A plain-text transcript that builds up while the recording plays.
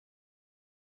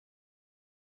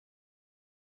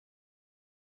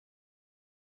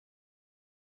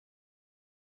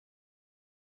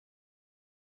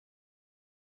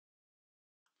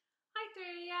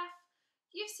3AF.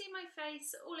 You've seen my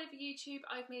face all over YouTube.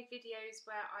 I've made videos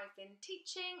where I've been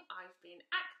teaching, I've been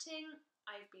acting,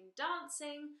 I've been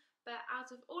dancing, but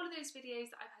out of all of those videos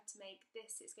that I've had to make,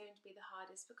 this is going to be the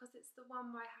hardest because it's the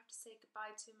one where I have to say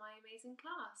goodbye to my amazing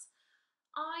class.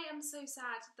 I am so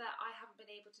sad that I haven't been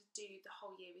able to do the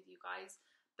whole year with you guys,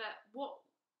 but what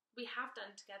we have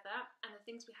done together and the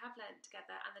things we have learned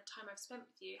together and the time I've spent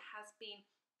with you has been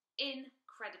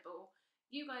incredible.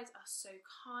 You guys are so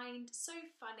kind, so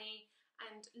funny,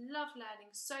 and love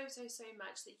learning so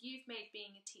much that you've made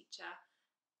being a teacher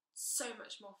so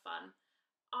much more fun.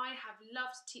 I have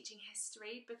loved teaching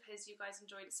history because you guys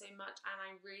enjoyed it so much, and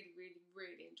I really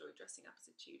enjoyed dressing up as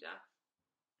a Tudor.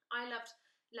 I loved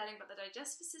learning about the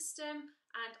digestive system,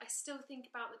 and I still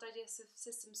think about the digestive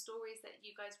system stories that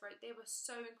you guys wrote. They were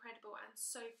so incredible and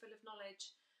so full of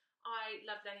knowledge. I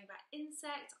loved learning about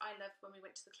insects. I loved when we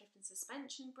went to the Clifton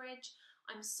Suspension Bridge.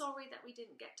 I'm sorry that we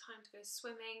didn't get time to go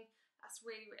swimming. That's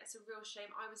a real shame.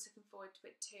 I was looking forward to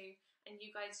it too, and you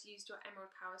guys used your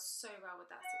emerald powers so well with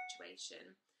that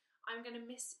situation. I'm going to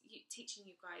miss teaching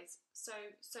you guys so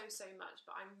much,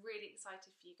 but I'm really excited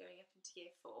for you going up into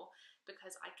year 4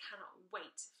 because I cannot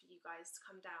wait for you guys to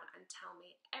come down and tell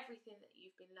me everything that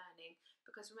you've been learning,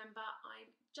 because remember, I'm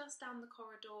just down the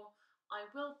corridor. I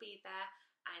will be there,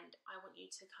 and I want you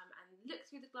to come and look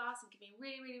through the glass and give me a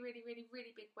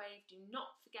really big wave. Do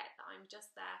not forget that I'm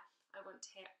just there. I want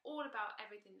to hear all about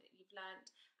everything that you've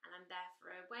learned, and I'm there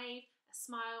for a wave, a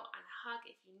smile and a hug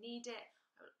if you need it.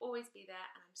 I will always be there,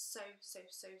 and I'm so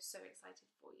excited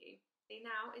for you.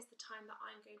 Now is the time that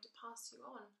I'm going to pass you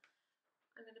on.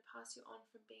 I'm going to pass you on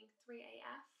from being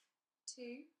 3AF to